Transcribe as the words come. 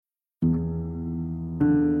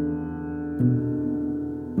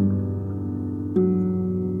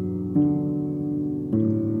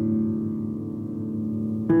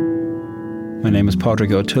is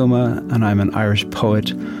Pádraig Ó Tuama, and I'm an Irish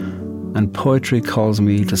poet, and poetry calls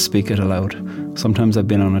me to speak it aloud. Sometimes I've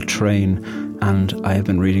been on a train and I have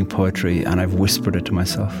been reading poetry and I've whispered it to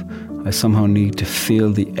myself. I somehow need to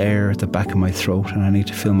feel the air at the back of my throat, and I need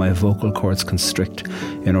to feel my vocal cords constrict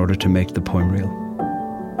in order to make the poem real.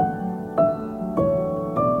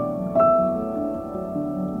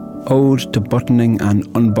 Ode to Buttoning and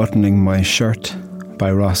Unbuttoning My Shirt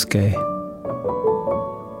by Ross Gay.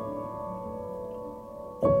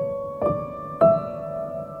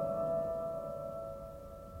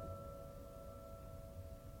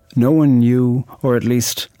 No one knew, or at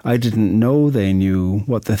least I didn't know they knew,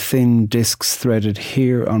 what the thin discs threaded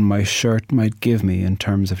here on my shirt might give me in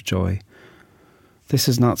terms of joy. This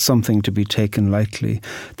is not something to be taken lightly.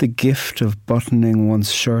 The gift of buttoning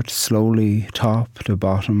one's shirt slowly, top to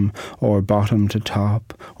bottom, or bottom to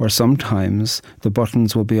top, or sometimes the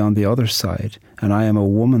buttons will be on the other side, and I am a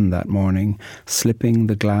woman that morning, slipping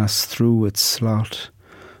the glass through its slot.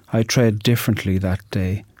 I tread differently that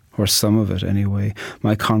day. Or some of it anyway.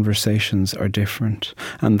 My conversations are different,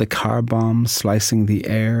 and the car bomb slicing the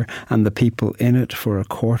air, and the people in it for a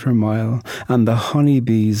quarter mile, and the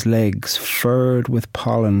honeybee's legs furred with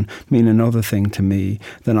pollen mean another thing to me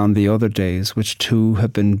than on the other days, which too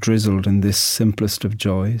have been drizzled in this simplest of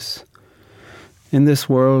joys. In this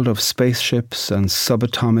world of spaceships and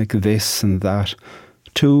subatomic this and that,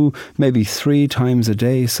 2, maybe 3 times a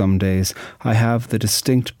day some days, I have the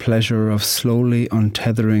distinct pleasure of slowly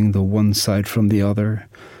untethering the one side from the other,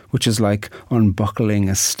 which is like unbuckling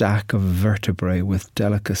a stack of vertebrae with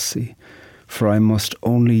delicacy, for I must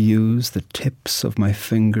only use the tips of my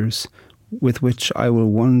fingers, with which I will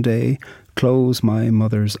one day close my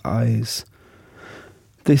mother's eyes.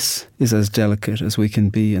 This is as delicate as we can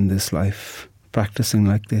be in this life, practicing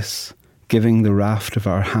like this, giving the raft of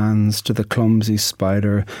our hands to the clumsy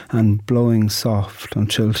spider and blowing soft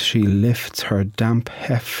until she lifts her damp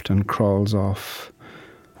heft and crawls off.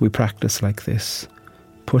 We practice like this,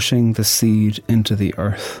 pushing the seed into the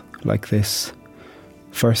earth like this.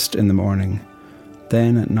 First in the morning,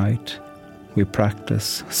 then at night, we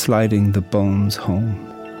practice sliding the bones home.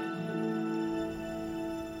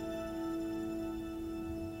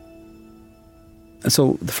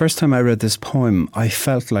 So the first time I read this poem, I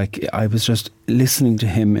felt like I was just listening to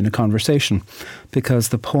him in a conversation, because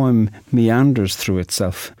the poem meanders through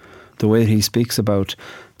itself. The way he speaks about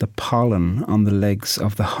the pollen on the legs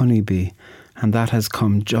of the honeybee, and that has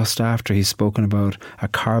come just after he's spoken about a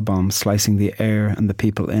car bomb slicing the air and the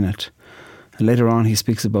people in it. And later on he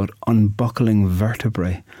speaks about unbuckling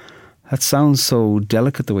vertebrae. That sounds so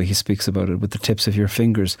delicate the way he speaks about it with the tips of your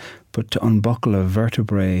fingers, but to unbuckle a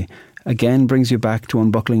vertebrae again brings you back to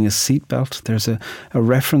unbuckling a seatbelt. There's a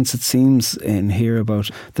reference, it seems, in here about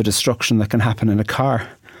the destruction that can happen in a car.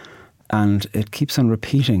 And it keeps on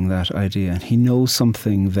repeating that idea. He knows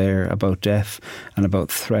something there about death and about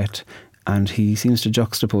threat. And he seems to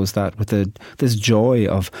juxtapose that with this joy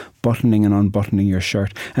of buttoning and unbuttoning your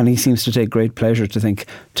shirt. And he seems to take great pleasure to think,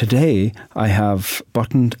 today I have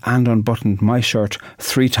buttoned and unbuttoned my shirt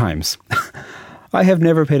 3 times. I have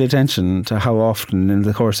never paid attention to how often in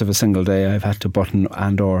the course of a single day I've had to button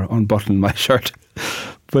and or unbutton my shirt.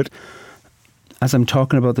 But as I'm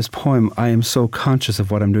talking about this poem, I am so conscious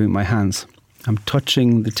of what I'm doing with my hands. I'm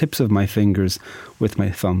touching the tips of my fingers with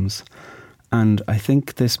my thumbs. And I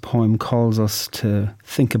think this poem calls us to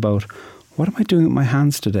think about, what am I doing with my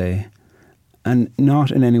hands today? And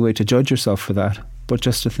not in any way to judge yourself for that, but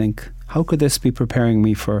just to think, how could this be preparing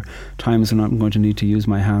me for times when I'm going to need to use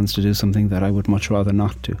my hands to do something that I would much rather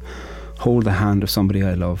not do? Hold the hand of somebody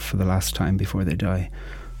I love for the last time before they die.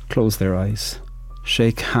 Close their eyes.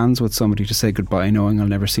 Shake hands with somebody to say goodbye, knowing I'll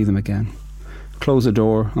never see them again. Close a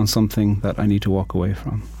door on something that I need to walk away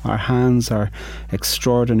from. Our hands are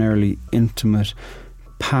extraordinarily intimate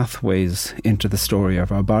pathways into the story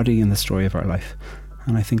of our body and the story of our life.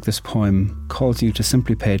 And I think this poem calls you to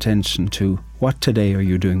simply pay attention to, what today are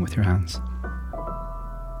you doing with your hands?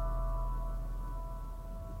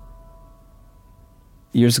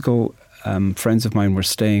 Years ago, friends of mine were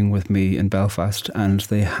staying with me in Belfast, and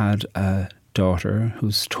they had a daughter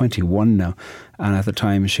who's 21 now, and at the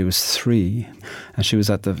time she was 3, and she was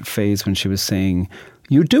at the phase when she was saying,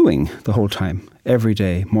 "You doing?" the whole time, every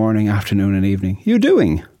day, morning, afternoon and evening. "You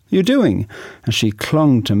doing? You doing?" And she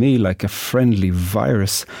clung to me like a friendly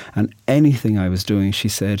virus, and anything I was doing, she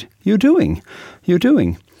said, "You doing? You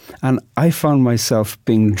doing?" And I found myself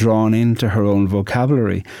being drawn into her own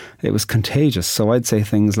vocabulary. It was contagious. So I'd say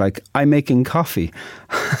things like, "I'm making coffee."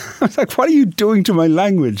 I was like, what are you doing to my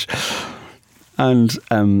language? And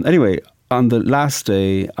anyway, on the last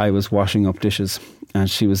day, I was washing up dishes. And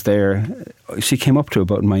she was there. She came up to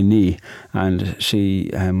about my knee and she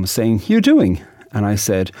was saying, "You doing?" And I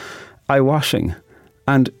said, "I washing."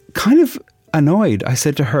 And kind of annoyed, I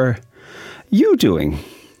said to her, "You doing?"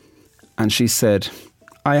 And she said,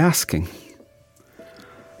 "I asking."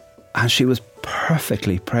 And she was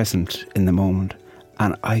perfectly present in the moment.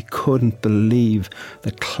 And I couldn't believe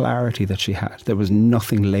the clarity that she had. There was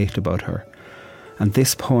nothing late about her. And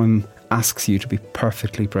this poem asks you to be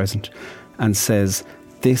perfectly present and says,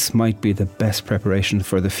 this might be the best preparation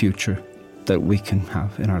for the future that we can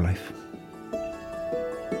have in our life.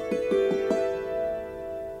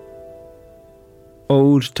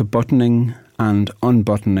 Ode to Buttoning and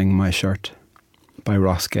Unbuttoning My Shirt by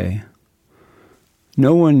Ross Gay.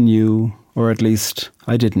 No one knew, or at least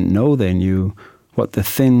I didn't know they knew, what the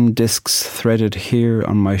thin discs threaded here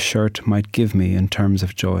on my shirt might give me in terms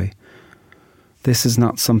of joy. This is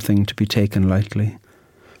not something to be taken lightly.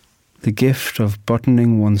 The gift of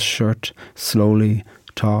buttoning one's shirt slowly,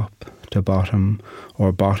 top to bottom,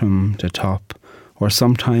 or bottom to top, or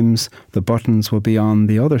sometimes the buttons will be on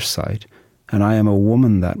the other side, and I am a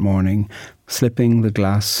woman that morning, slipping the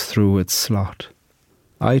glass through its slot.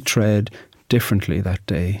 I tread differently that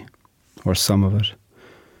day, or some of it.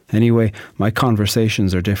 Anyway, my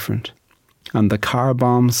conversations are different. And the car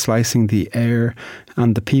bomb slicing the air,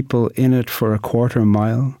 and the people in it for a quarter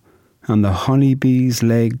mile, and the honeybee's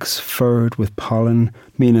legs furred with pollen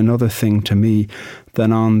mean another thing to me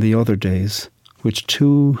than on the other days, which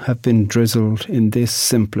too have been drizzled in this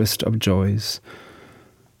simplest of joys.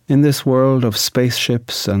 In this world of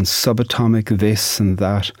spaceships and subatomic this and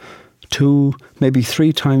that, 2, maybe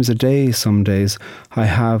 3 times a day some days, I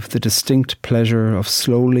have the distinct pleasure of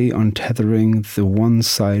slowly untethering the one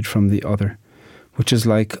side from the other, which is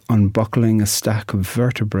like unbuckling a stack of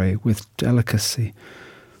vertebrae with delicacy,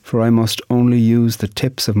 for I must only use the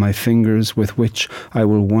tips of my fingers with which I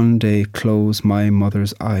will one day close my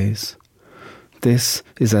mother's eyes. This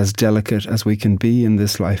is as delicate as we can be in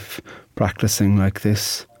this life, practicing like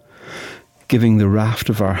this, giving the raft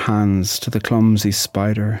of our hands to the clumsy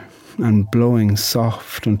spider, and blowing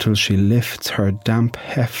soft until she lifts her damp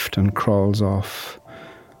heft and crawls off.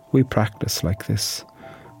 We practice like this,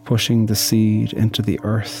 pushing the seed into the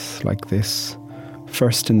earth like this,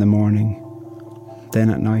 first in the morning, then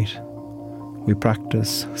at night. We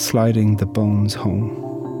practice sliding the bones home.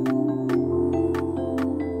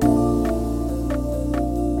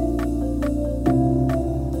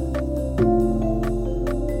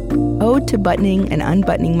 Ode to Buttoning and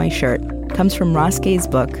Unbuttoning My Shirt comes from Ross Gay's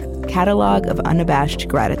book, Catalog of Unabashed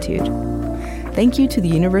Gratitude. Thank you to the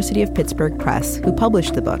University of Pittsburgh Press, who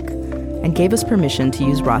published the book and gave us permission to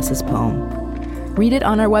use Ross's poem. Read it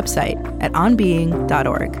on our website at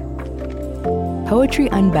onbeing.org. Poetry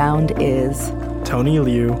Unbound is Tony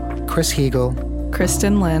Liu, Chris Hegel,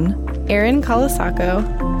 Kristen Lynn, Aaron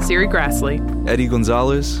Kalasako, Siri Grassley, Eddie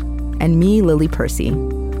Gonzalez, and me, Lily Percy.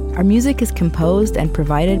 Our music is composed and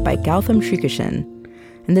provided by Gautam Srikishan,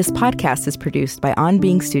 and this podcast is produced by On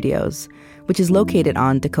Being Studios, which is located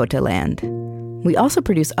on Dakota land. We also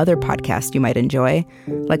produce other podcasts you might enjoy,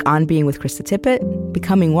 like On Being with Krista Tippett,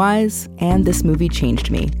 Becoming Wise, and This Movie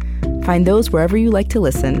Changed Me. Find those wherever you like to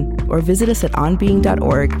listen, or visit us at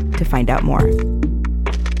onbeing.org to find out more.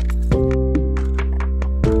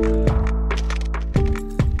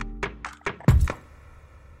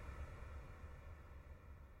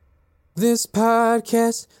 This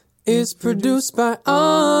podcast is produced by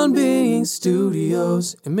On Being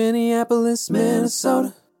Studios in Minneapolis,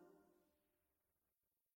 Minnesota.